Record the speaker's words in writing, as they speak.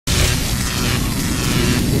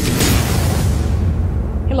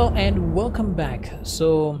Hello and welcome back.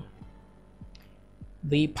 So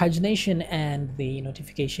the pagination and the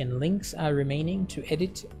notification links are remaining to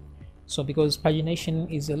edit. So because pagination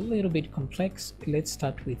is a little bit complex, let's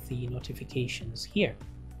start with the notifications here.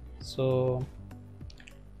 So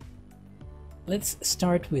let's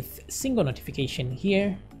start with single notification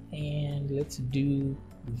here, and let's do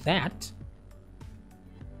that.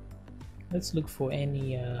 Let's look for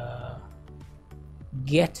any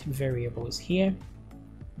get variables here,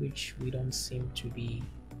 which we don't seem to be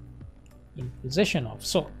in possession of.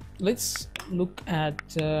 So let's look at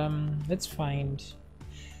let's find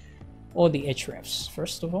all the hrefs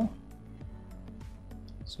first of all.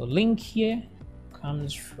 So link here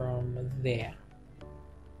comes from there.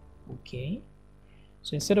 Okay,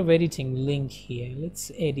 so instead of editing link here,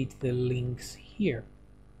 let's edit the links here.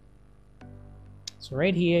 So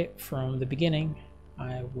right here from the beginning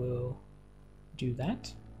I will do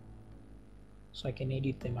that, so I can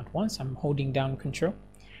edit them at once. I'm holding down Control.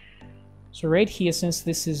 So right here, since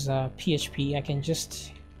this is PHP, I can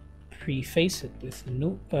just preface it with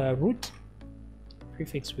new root,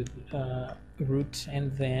 prefix with root,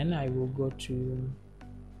 and then I will go to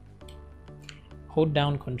hold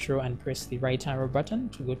down Control and press the right arrow button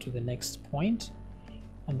to go to the next point,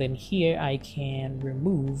 and then here I can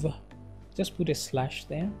remove, just put a slash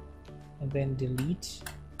there, and then delete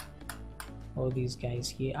all these guys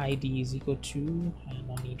here. ID is equal to, and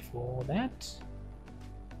no need for all that,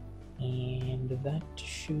 and that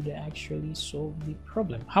should actually solve the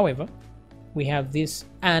problem. However, we have this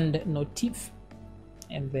and notif,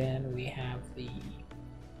 and then we have the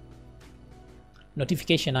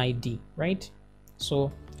notification ID, right?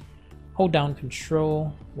 So hold down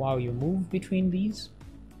Control while you move between these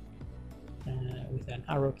with an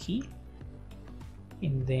arrow key,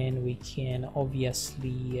 and then we can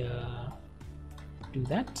obviously do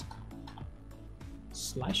that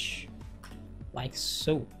slash like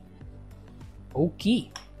so. Okay,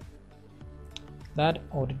 that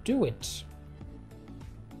ought to do it.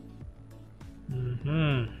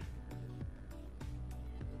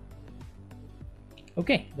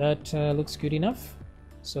 Okay, that looks good enough.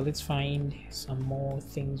 So let's find some more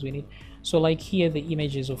things we need. So like here, the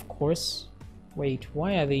images, of course. Wait,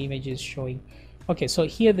 why are the images showing? Okay, so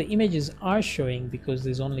here the images are showing because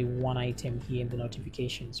there's only one item here in the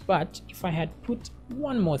notifications. But if I had put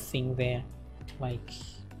one more thing there, like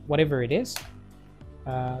whatever it is,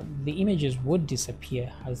 the images would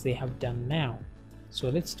disappear as they have done now. So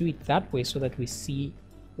let's do it that way so that we see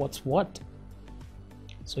what's what.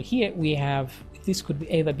 So here we have, this could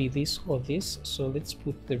either be this or this. So let's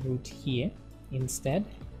put the root here instead,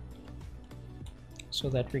 so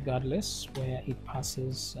that regardless where it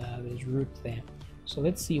passes, there's root there. So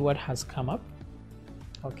let's see what has come up.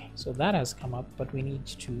 Okay, so that has come up, but we need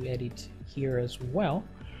to edit here as well.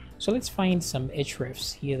 So let's find some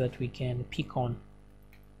hrefs here that we can pick on.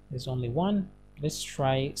 There's only one. Let's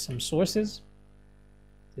try some sources.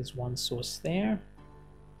 There's one source there,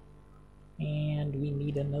 and we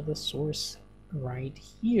need another source right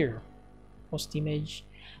here. Post image.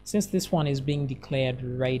 Since this one is being declared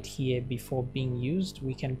right here before being used,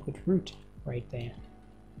 we can put root right there.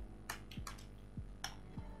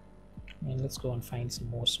 And let's go and find some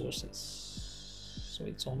more sources. So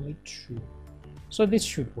it's only true. So this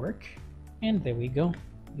should work. And there we go.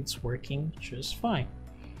 It's working just fine.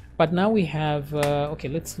 But now we have, okay,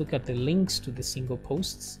 let's look at the links to the single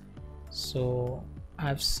posts. So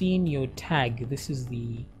I've seen your tag. This is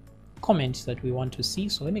the comment that we want to see.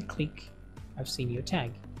 So let me click, I've seen your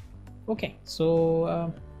tag. Okay,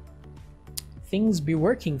 so things be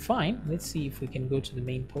working fine. Let's see if we can go to the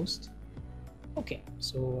main post. Okay,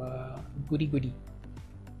 so goody goody,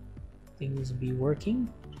 things be working.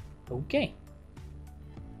 Okay,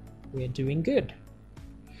 we're doing good.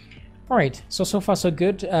 All right, so far so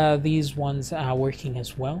good. These ones are working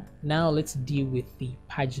as well. Now let's deal with the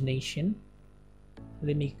pagination.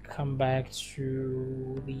 Let me come back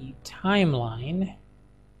to the timeline.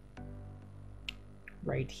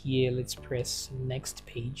 Right here, let's press next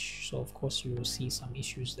page. So of course you will see some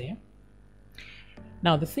issues there.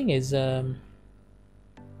 Now the thing is,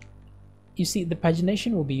 you see, the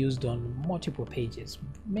pagination will be used on multiple pages,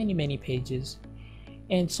 many pages,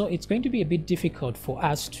 and so it's going to be a bit difficult for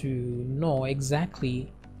us to know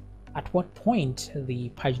exactly at what point the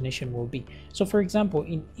pagination will be. So for example,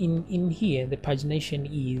 in here, the pagination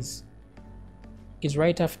is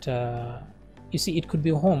right after, you see, it could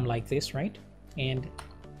be home like this, right? And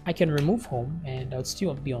I can remove home and I'll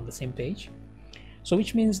still be on the same page. So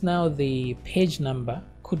which means now the page number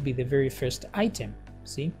could be the very first item,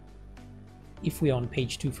 see, if we're on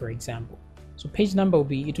page 2, for example. So page number will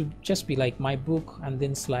be, it would just be like my book and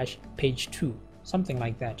then slash page 2, something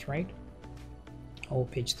like that, right? Or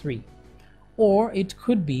page 3. Or it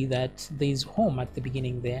could be that there's home at the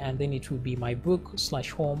beginning there, and then it would be my book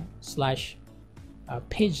slash home slash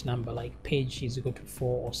page number, like page is equal to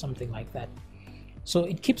 4 or something like that. So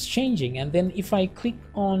it keeps changing. And then if I click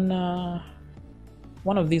on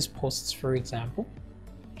one of these posts, for example,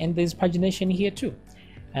 and there's pagination here too,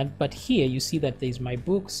 but here you see that there's my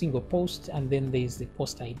book, single post, and then there's the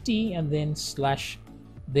post ID, and then slash,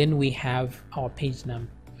 then we have our page number.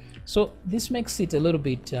 So this makes it a little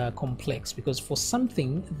bit complex, because for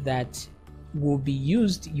something that will be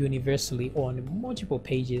used universally on multiple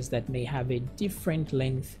pages that may have a different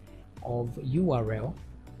length of URL,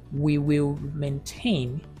 we will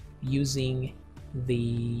maintain using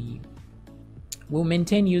the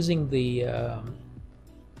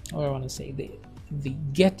or I want to say the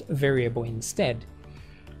get variable instead.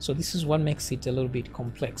 So this is what makes it a little bit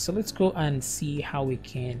complex. So let's go and see how we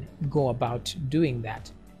can go about doing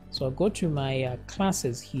that. So I'll go to my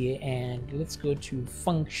classes here, and let's go to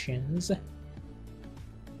functions.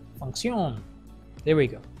 Function. There we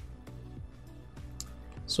go.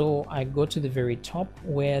 So I go to the very top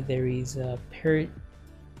where there is a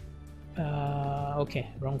okay,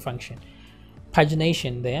 wrong function.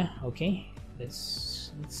 Pagination there. Okay,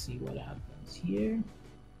 let's see what happens here.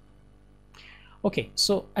 Okay,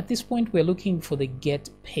 so at this point we're looking for the get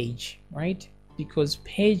page, right? Because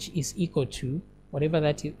page is equal to whatever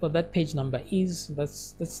that is, what that page number is.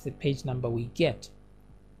 That's the page number we get.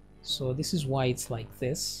 So this is why it's like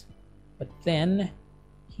this. But then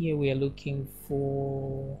here we are looking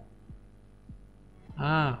for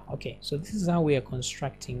okay, so this is how we are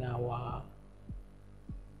constructing our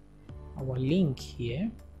link here.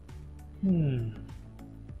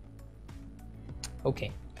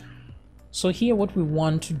 Okay, so here what we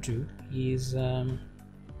want to do is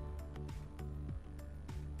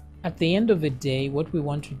at the end of the day, what we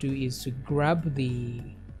want to do is to grab the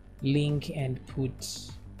link and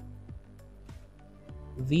put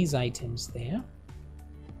these items there.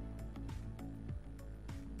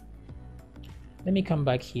 Let me come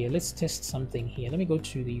back here. Let's test something here. Let me go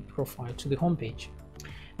to the profile, to the home page.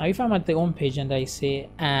 Now if I'm at the home page and I say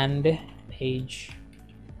and page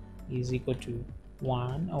is equal to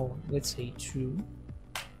 1, or let's say 2,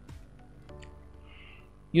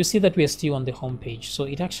 you see that we are still on the home page. So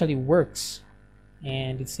it actually works,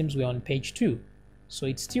 and it seems we're on page 2. So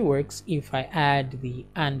it still works if I add the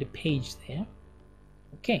and page there.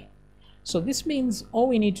 Okay, so this means all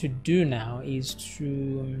we need to do now is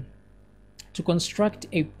to construct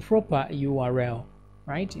a proper URL,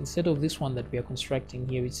 right? Instead of this one that we are constructing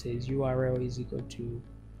here, it says URL is equal to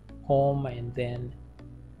home, and then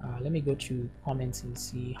let me go to comments and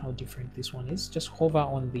see how different this one is. Just hover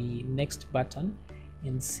on the next button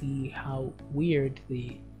and see how weird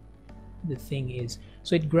the thing is.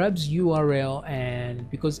 So it grabs URL, and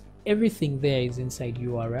because everything there is inside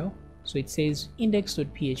URL, so it says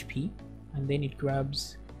index.php, and then it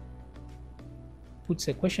grabs, puts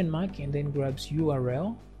a question mark, and then grabs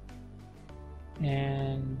URL.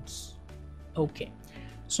 And okay,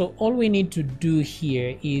 so all we need to do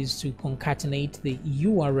here is to concatenate the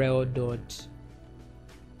URL dot,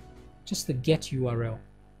 just the get URL.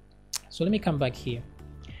 So let me come back here.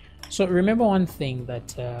 So remember one thing,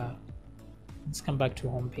 that let's come back to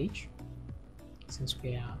home page, since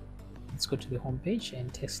we are, let's go to the home page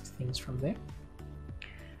and test things from there.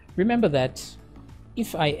 Remember that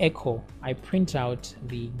if I echo, I print out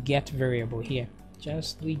the get variable here,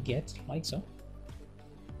 just the get, like so,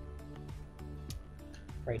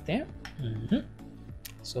 right there.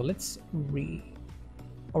 So let's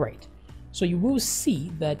all right, so you will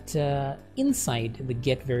see that inside the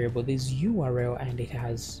get variable there's URL, and it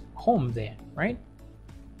has home there, right?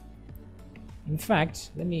 In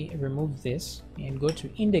fact, let me remove this and go to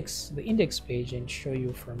the index page, and show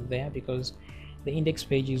you from there, because the index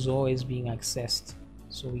page is always being accessed,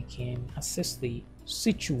 so we can assess the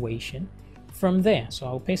situation from there. So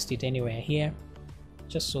I'll paste it anywhere here,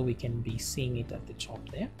 just so we can be seeing it at the top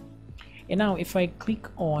there. And now if I click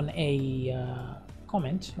on a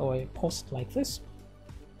comment or a post like this,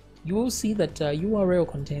 you will see that URL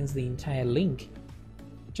contains the entire link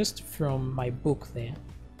just from my book there.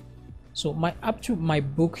 So up to my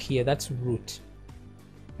book here, that's root.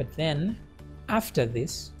 But then after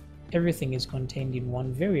this, everything is contained in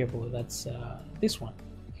one variable, that's this one.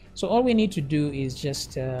 So all we need to do is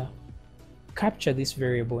just capture this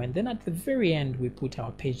variable, and then at the very end we put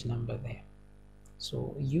our page number there.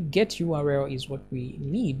 So you get URL is what we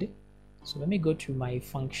need. So let me go to my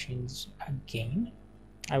functions again.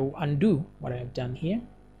 I will undo what I've done here,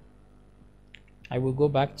 I will go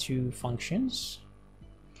back to functions.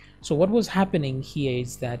 So what was happening here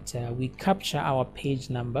is that we capture our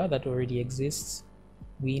page number that already exists,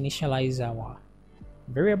 we initialize our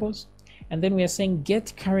variables, and then we are saying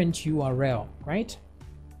get current URL, right?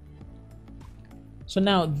 So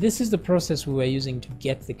now this is the process we were using to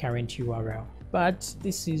get the current URL, but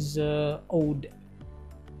this is old.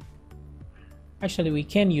 Actually, we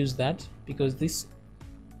can use that because this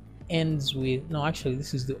ends with, no, actually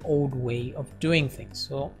this is the old way of doing things.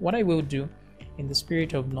 So what I will do, in the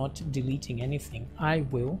spirit of not deleting anything, I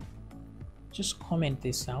will just comment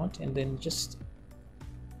this out and then just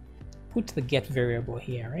put the get variable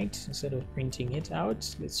here, right? Instead of printing it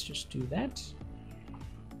out, let's just do that.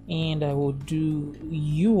 And I will do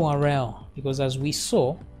URL, because as we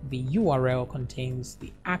saw, the URL contains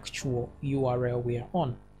the actual URL we are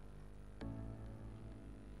on.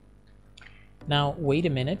 Now wait a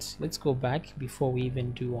minute, let's go back before we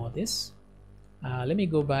even do all this. Let me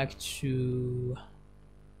go back to,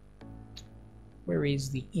 where is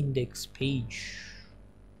the index page?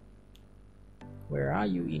 Where are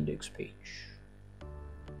you, index page?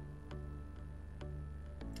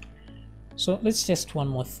 So let's test one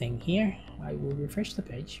more thing here. I will refresh the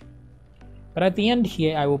page, but at the end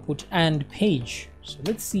here I will put and page. So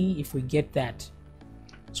let's see if we get that.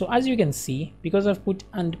 So as you can see, because I've put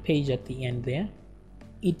and page at the end there,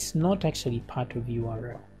 it's not actually part of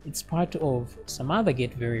URL. It's part of some other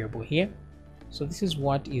get variable here. So this is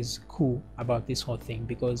what is cool about this whole thing,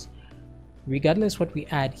 because regardless what we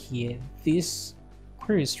add here, this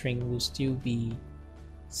query string will still be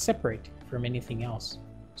separate from anything else.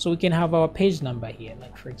 So we can have our page number here,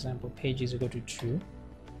 like for example, page is equal to true.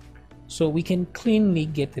 So we can cleanly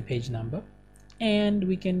get the page number, and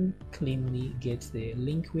we can cleanly get the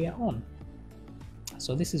link we are on.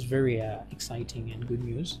 So this is very exciting and good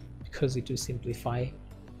news, because it will simplify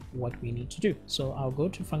what we need to do. So I'll go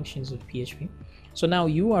to functions of PHP. So now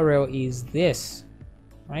URL is this,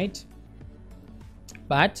 right?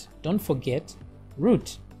 But don't forget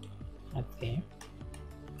root at there,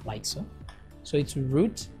 like so. So it's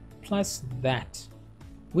root plus that,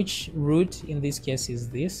 which root in this case is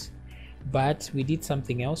this, but we did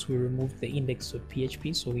something else. We removed the index of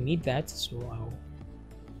PHP, so we need that. So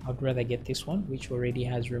I'd rather get this one, which already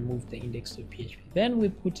has removed the index of PHP. Then we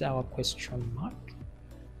put our question mark.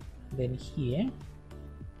 Then here,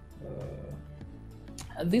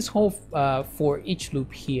 this whole for each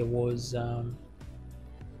loop here was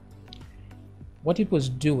what it was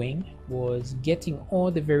doing was getting all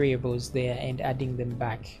the variables there and adding them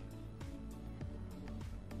back.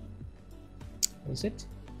 Was it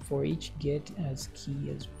for each get as key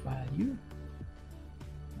as value?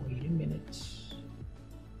 Wait a minute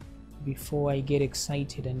before I get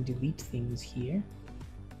excited and delete things here.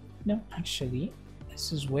 No, actually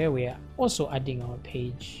this is where we are also adding our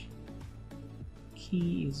page.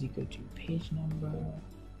 Key is equal to page number.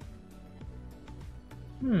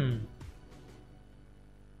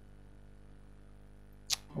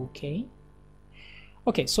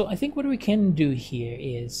 Okay, so I think what we can do here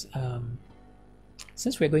is,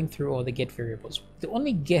 since we're going through all the get variables, the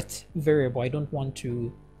only get variable I don't want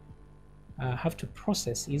to have to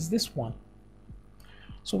process is this one.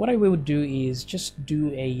 So what I will do is just do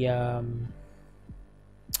a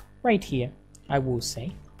right here, I will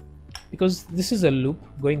say, because this is a loop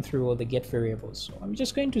going through all the get variables, so I'm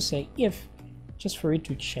just going to say if, just for it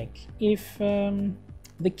to check if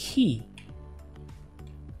the key,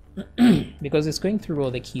 because it's going through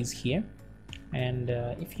all the keys here, and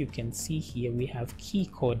if you can see here, we have key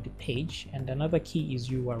called page and another key is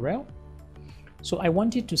URL. So I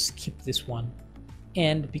wanted to skip this one,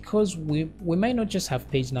 and because we might not just have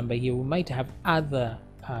page number here, we might have other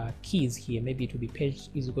keys here. Maybe it will be page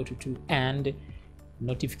is equal to 2 and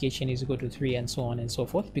notification is equal to 3 and so on and so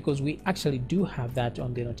forth, because we actually do have that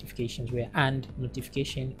on the notifications where and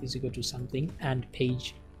notification is equal to something and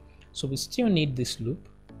page. So we still need this loop.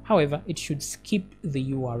 However, it should skip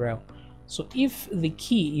the URL. So if the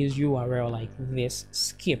key is URL like this,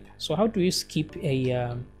 skip. So how do you skip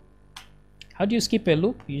a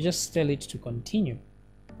loop? You just tell it to continue.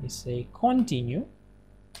 You say continue.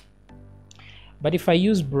 But if I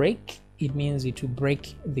use break, it means it will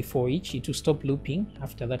break the for each, it will stop looping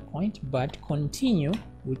after that point. But continue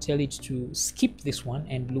will tell it to skip this one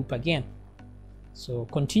and loop again. So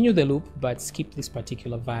continue the loop but skip this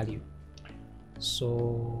particular value.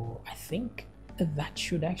 So I think that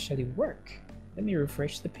should actually work. Let me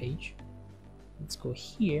refresh the page. Let's go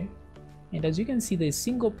here, and as you can see, there's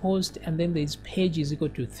single post and then there's page is equal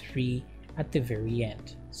to 3 at the very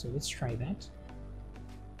end. So let's try that,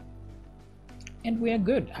 and we are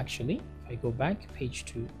good. Actually, if I go back, page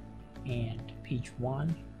 2 and page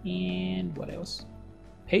 1, and what else?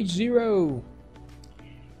 Page 0.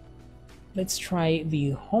 Let's try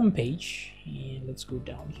the home page, and let's go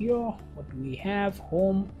down here. What do we have?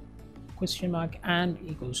 Home, question mark, and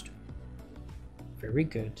equals to. Very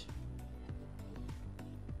good.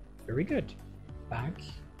 Very good. Back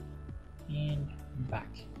and back.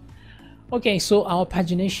 Okay, so our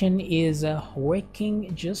pagination is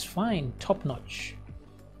working just fine, top notch.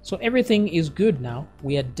 So everything is good now.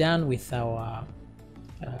 We are done with our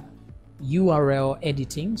URL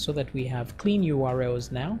editing so that we have clean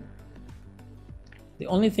URLs now. The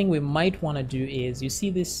only thing we might want to do is, you see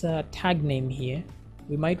this tag name here,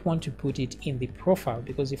 we might want to put it in the profile,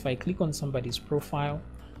 because if I click on somebody's profile,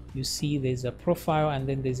 you see there's a profile and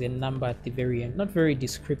then there's a number at the very end. Not very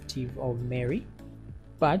descriptive of Mary,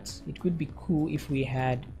 but it could be cool if we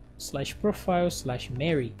had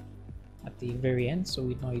 /profile/Mary at the very end, so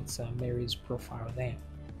we know it's Mary's profile there.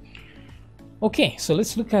 Okay, so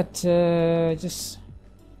let's look at just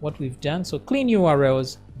what we've done. So clean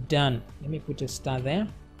URLs done. Let me put a star there.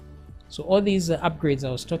 So all these upgrades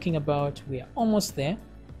I was talking about, we are almost there.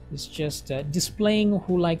 It's just displaying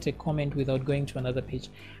who liked a comment without going to another page.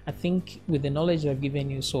 I think with the knowledge I've given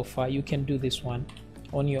you so far, you can do this one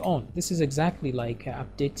on your own. This is exactly like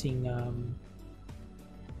updating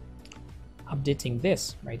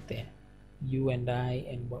this right there, you and I,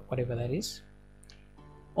 and whatever that is.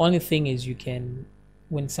 Only thing is, you can,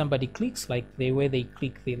 when somebody clicks, like where they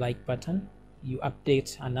click the like button, you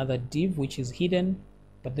update another div which is hidden,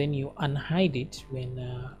 but then you unhide it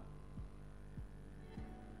when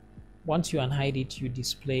once you unhide it, you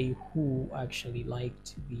display who actually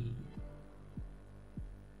liked the.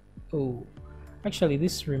 Oh, actually,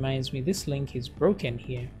 this reminds me, this link is broken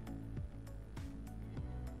here.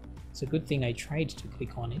 It's a good thing I tried to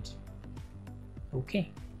click on it. Okay.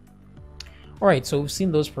 All right, so we've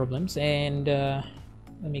seen those problems, and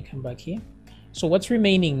let me come back here. So what's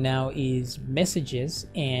remaining now is messages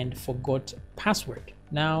and forgot password.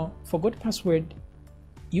 Now, forgot password,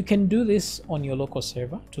 you can do this on your local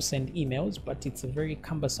server to send emails, but it's a very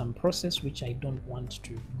cumbersome process, which I don't want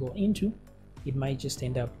to go into. It might just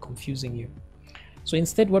end up confusing you. So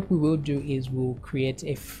instead, what we will do is we'll create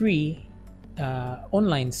a free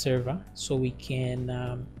online server, so we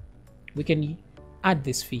can add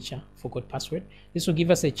this feature, forgot password. This will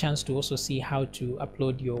give us a chance to also see how to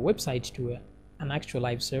upload your website to an actual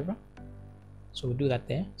live server. So we'll do that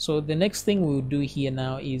there. So the next thing we'll do here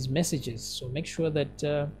now is messages. So make sure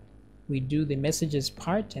that we do the messages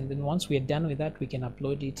part, and then once we are done with that, we can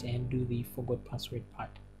upload it and do the forgot password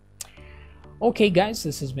part. Okay guys,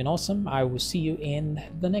 this has been awesome. I will see you in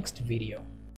the next video.